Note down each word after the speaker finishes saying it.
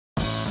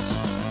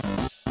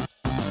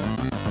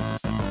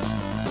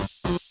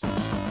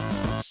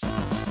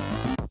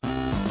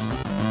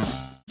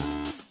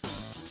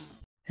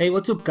Hey,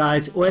 what's up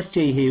guys,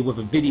 OSJ here with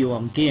a video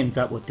on games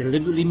that were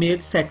deliberately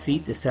made sexy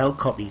to sell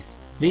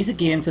copies. These are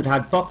games that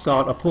had box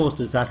art or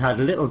posters that had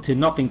little to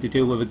nothing to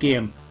do with a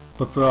game,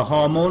 but for a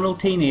hormonal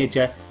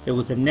teenager it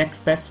was the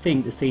next best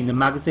thing to seeing the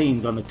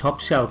magazines on the top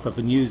shelf of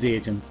the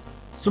newsagents.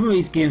 Some of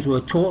these games were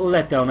a total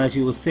letdown, as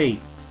you will see,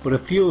 but a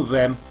few of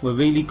them were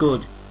really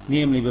good,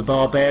 namely the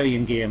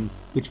Barbarian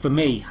games, which for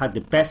me had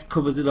the best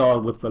covers at all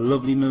with the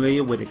lovely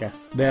Maria Whitaker.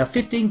 There are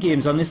 15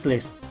 games on this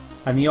list,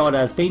 and the order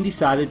has been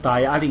decided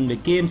by adding the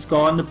game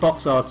score and the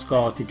box art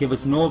score to give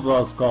us an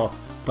overall score,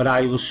 but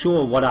I will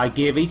show what I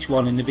gave each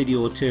one in the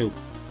video too.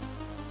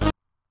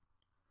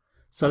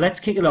 So let's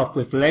kick it off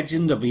with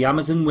Legend of the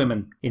Amazon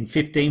Women in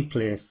 15th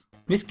place.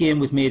 This game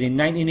was made in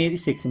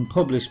 1986 and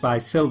published by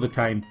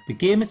Silvertime. The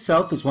game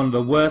itself is one of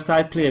the worst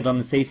I played on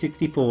the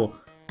C64,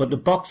 but the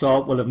box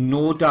art will have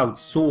no doubt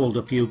sold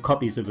a few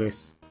copies of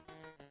this.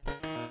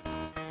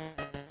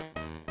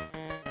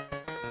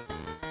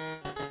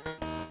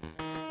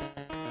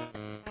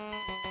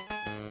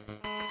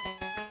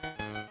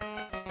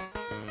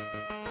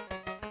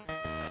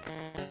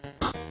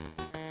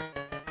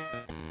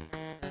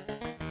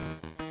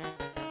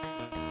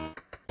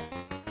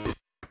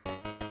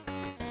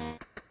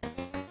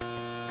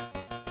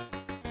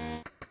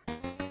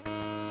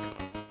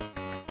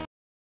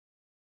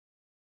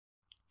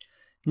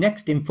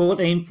 Next in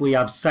 14th we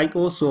have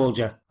Psycho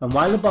Soldier, and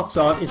while the box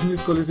art isn't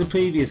as good as the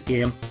previous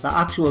game, the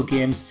actual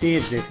game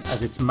saves it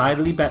as it's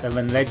mildly better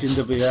than Legend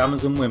of the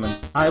Amazon Women.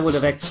 I would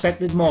have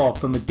expected more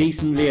from a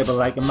decent label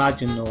like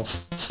Imagine though.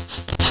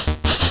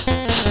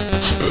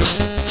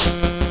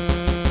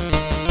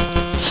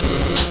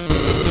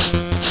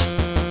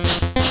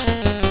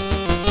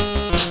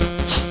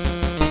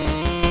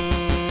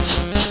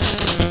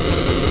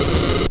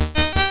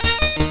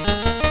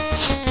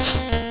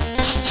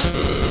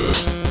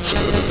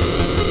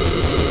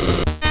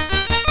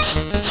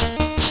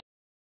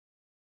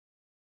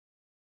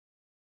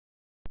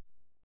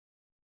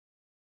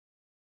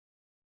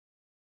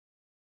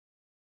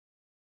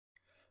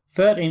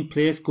 Thirteenth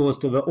place goes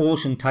to the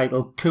ocean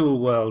title Cool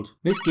World.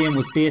 This game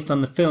was based on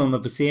the film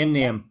of the same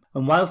name,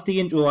 and whilst the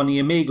intro on the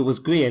Amiga was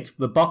great,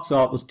 the box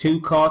art was too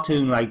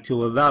cartoon-like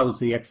to arouse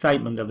the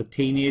excitement of a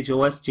teenage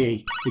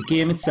OSG. The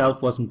game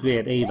itself wasn't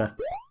great either.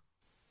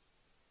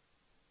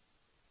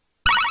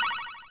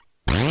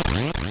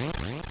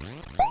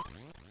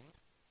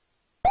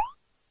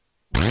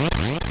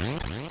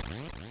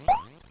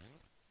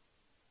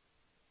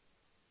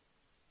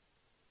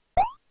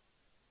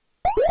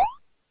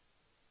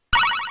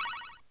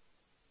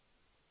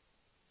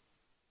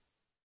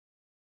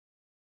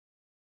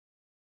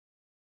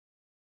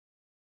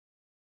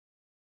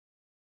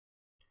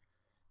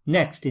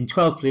 Next, in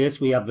 12th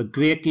place we have the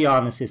Great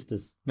Guiana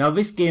Sisters. Now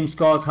this game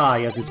scores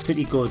high as it's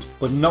pretty good,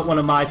 but not one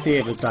of my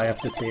favourites I have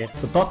to say.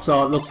 The box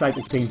art looks like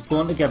it's been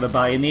thrown together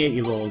by an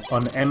 8-year-old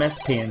on MS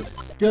Paint.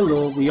 Still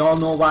though, we all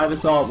know why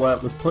this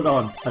artwork was put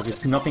on, as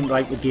it's nothing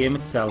like the game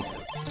itself.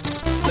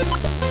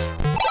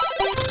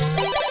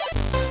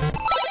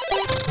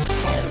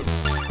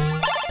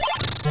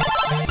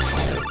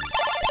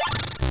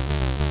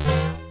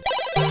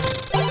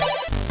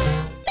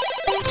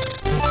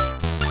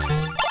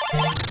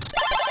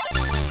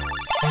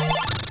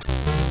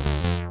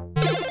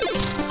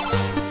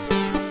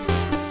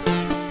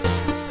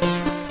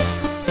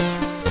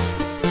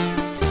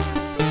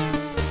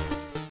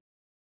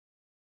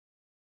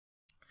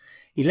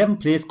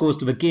 Eleventh place goes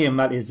to the game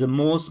that is the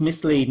most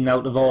misleading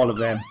out of all of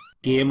them,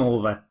 Game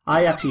Over.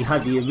 I actually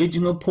had the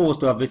original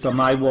poster of this on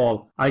my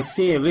wall. I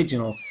say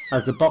original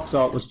as the box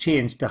art was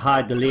changed to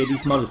hide the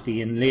lady's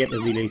modesty in later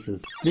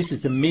releases. This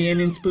is the main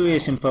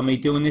inspiration for me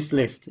doing this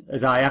list,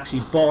 as I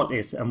actually bought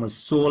this and was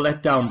so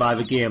let down by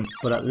the game,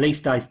 but at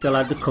least I still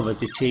had the cover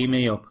to cheer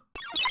me up.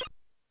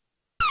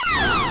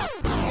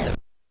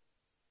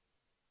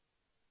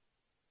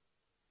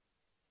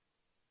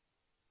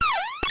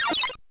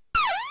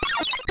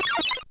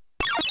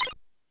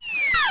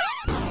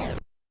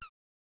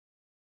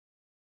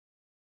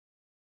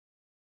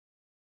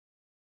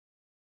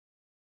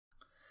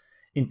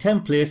 In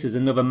 10th place is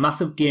another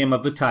massive game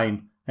of the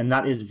time, and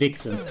that is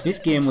Vixen. This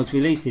game was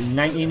released in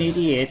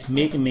 1988,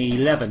 making me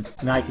 11,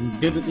 and I can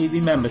vividly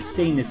remember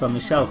seeing this on the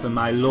shelf in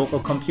my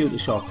local computer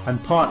shop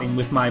and parting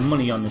with my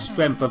money on the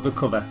strength of the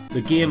cover.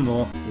 The game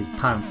though is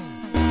pants.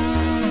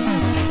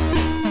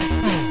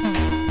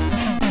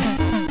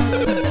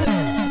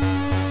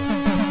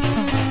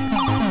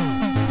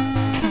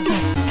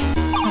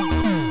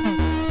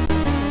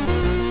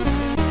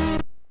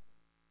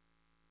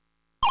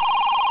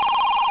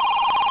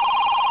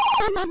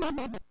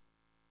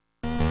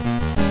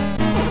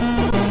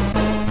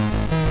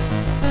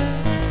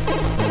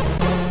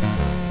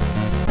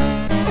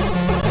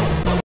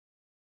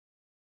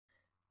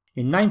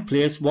 In 9th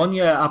place, 1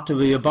 year after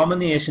the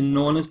abomination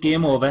known as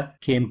Game Over,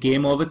 came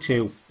Game Over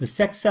 2. The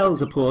sex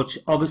sells approach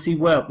obviously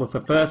worked with the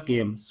first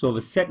game, so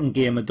the second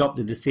game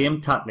adopted the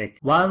same tactic.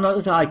 While not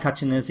as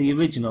eye-catching as the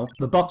original,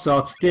 the box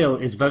art still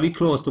is very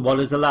close to what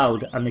is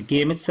allowed, and the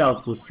game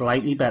itself was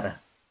slightly better.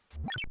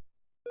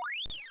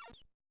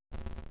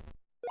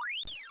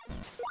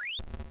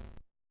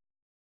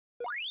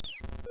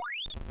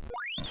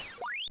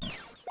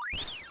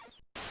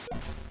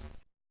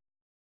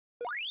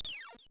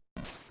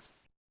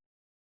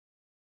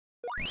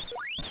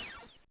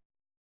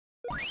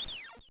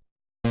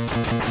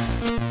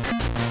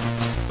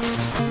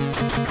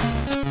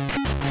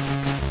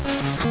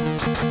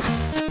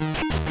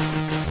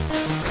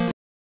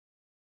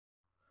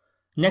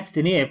 Next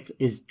in 8th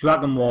is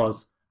Dragon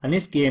Wars, and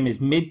this game is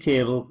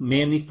mid-table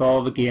mainly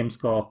for the game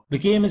score. The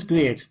game is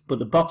great, but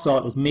the box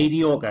art is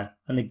mediocre,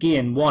 and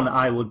again one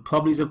I would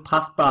probably have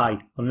passed by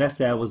unless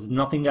there was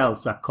nothing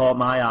else that caught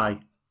my eye.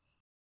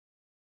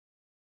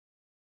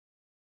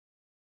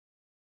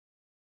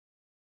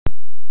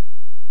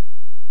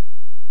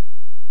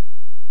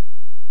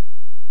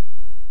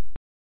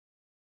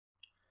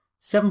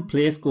 Seventh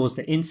place goes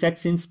to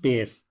Insects in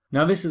Space.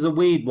 Now this is a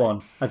weird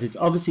one, as it's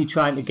obviously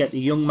trying to get the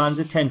young man's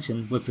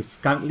attention with the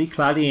scantily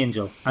clad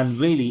angel, and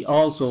really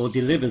also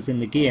delivers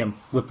in the game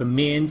with the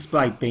main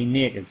sprite being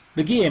naked.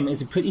 The game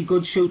is a pretty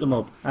good shoot 'em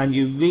up, and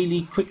you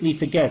really quickly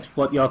forget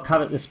what your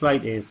character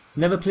sprite is.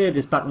 Never played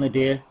this back in the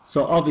day,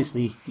 so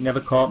obviously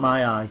never caught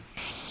my eye.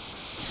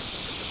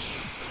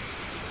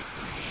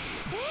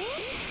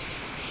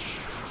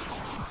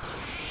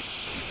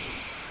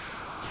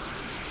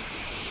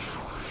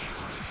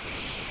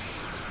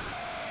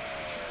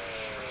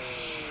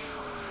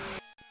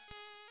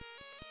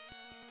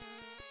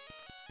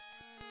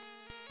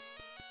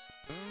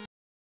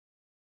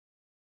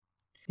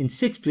 In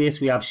 6th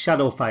place we have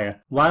Shadowfire.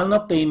 While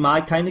not being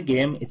my kind of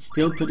game, it's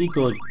still pretty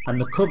good,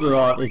 and the cover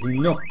art is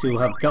enough to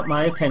have got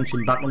my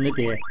attention back in the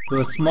day. For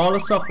a smaller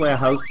software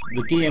house,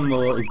 the game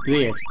though is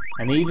great,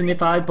 and even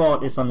if I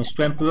bought this on the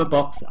strength of a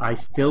box, I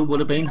still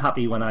would have been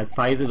happy when I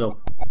fired it up.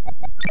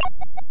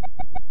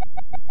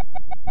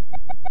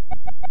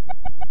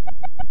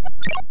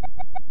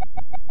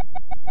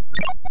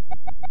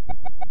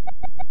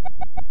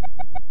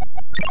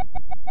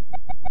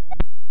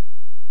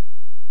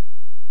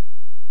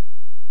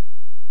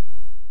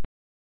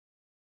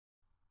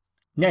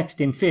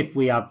 Next in 5th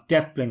we have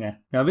Deathbringer.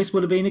 Now this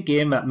would have been a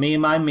game that me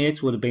and my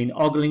mates would have been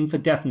ogling for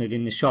definite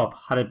in the shop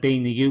had it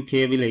been the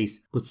UK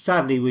release, but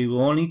sadly we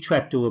were only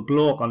treated to a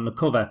bloke on the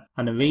cover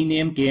and a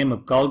renamed game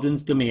of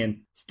Galdrin's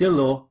Domain. Still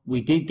though,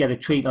 we did get a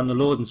treat on the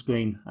loading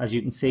screen, as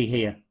you can see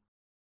here.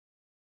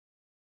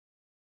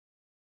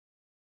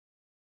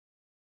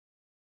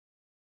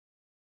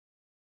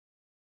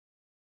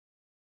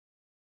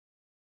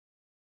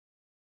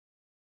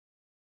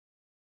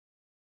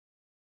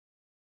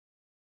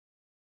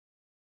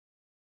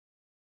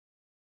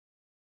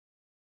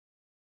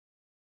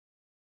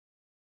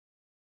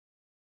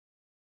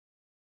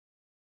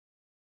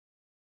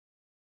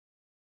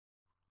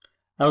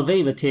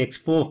 Elvira takes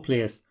 4th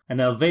place, and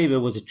Elvira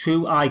was a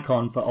true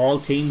icon for all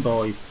teen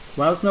boys.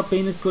 Whilst not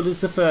being as good as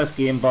the first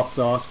game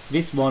Boxart,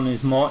 this one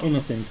is more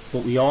innocent,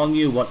 but we all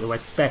knew what to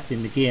expect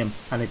in the game,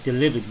 and it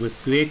delivered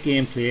with great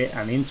gameplay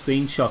and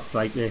in-screen shots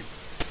like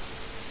this.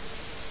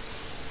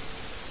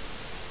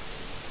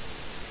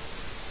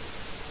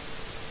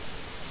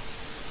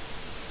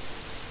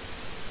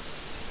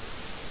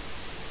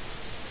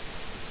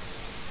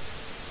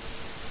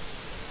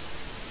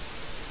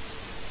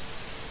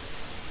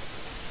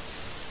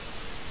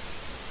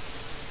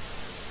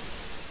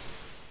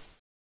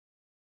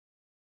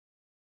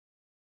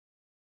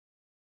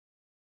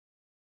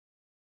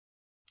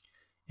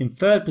 In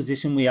 3rd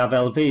position we have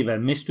Elvira,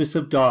 Mistress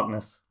of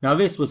Darkness. Now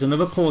this was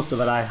another poster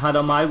that I had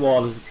on my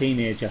wall as a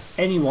teenager.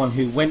 Anyone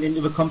who went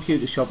into the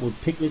computer shop would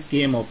pick this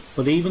game up,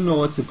 but even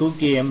though it's a good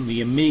game,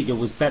 the Amiga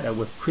was better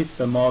with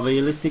crisper, more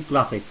realistic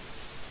graphics.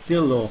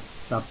 Still though,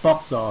 that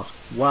box art,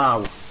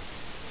 wow.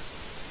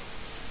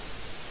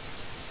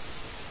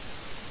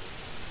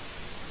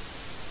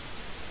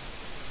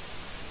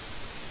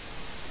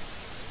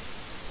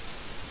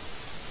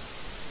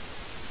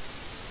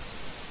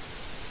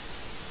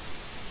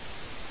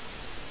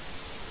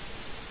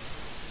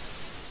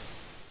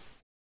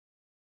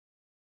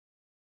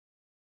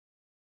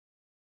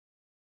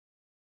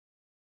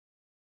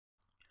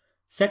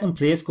 Second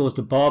place goes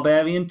to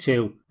Barbarian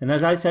 2, and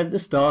as I said at the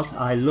start,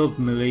 I loved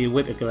Maria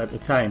Whitaker at the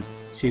time.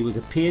 She was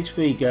a page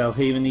 3 girl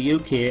here in the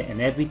UK,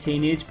 and every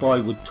teenage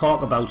boy would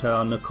talk about her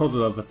on the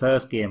cover of the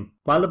first game.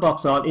 While the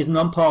box art isn't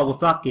on par with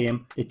that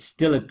game, it's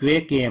still a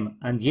great game,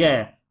 and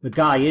yeah, the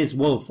guy is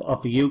Wolf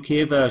of the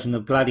UK version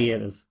of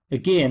Gladiators.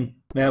 Again,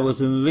 there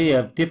was an array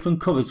of different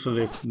covers for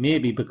this,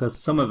 maybe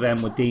because some of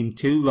them were deemed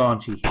too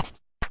raunchy.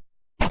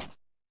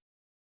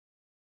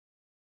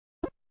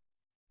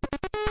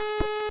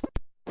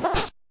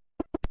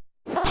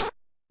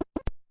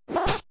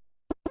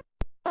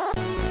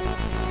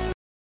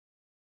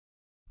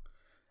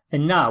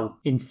 And now,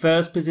 in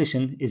first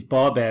position is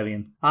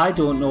Barbarian. I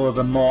don't know of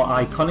a more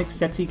iconic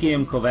sexy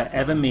game cover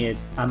ever made,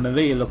 and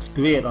Maria looks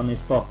great on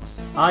this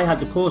box. I had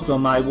the poster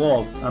on my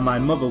wall, and my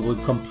mother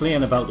would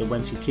complain about it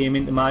when she came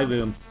into my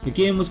room. The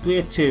game was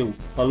great too,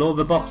 although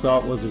the box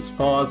art was as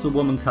far as the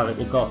woman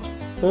character got.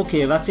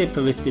 Okay, that's it for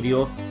this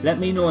video. Let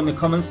me know in the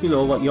comments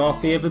below what your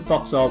favourite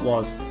box art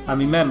was, and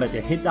remember to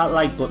hit that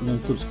like button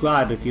and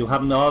subscribe if you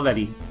haven't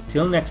already.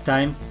 Till next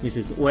time, this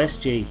is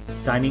OSG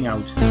signing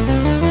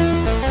out.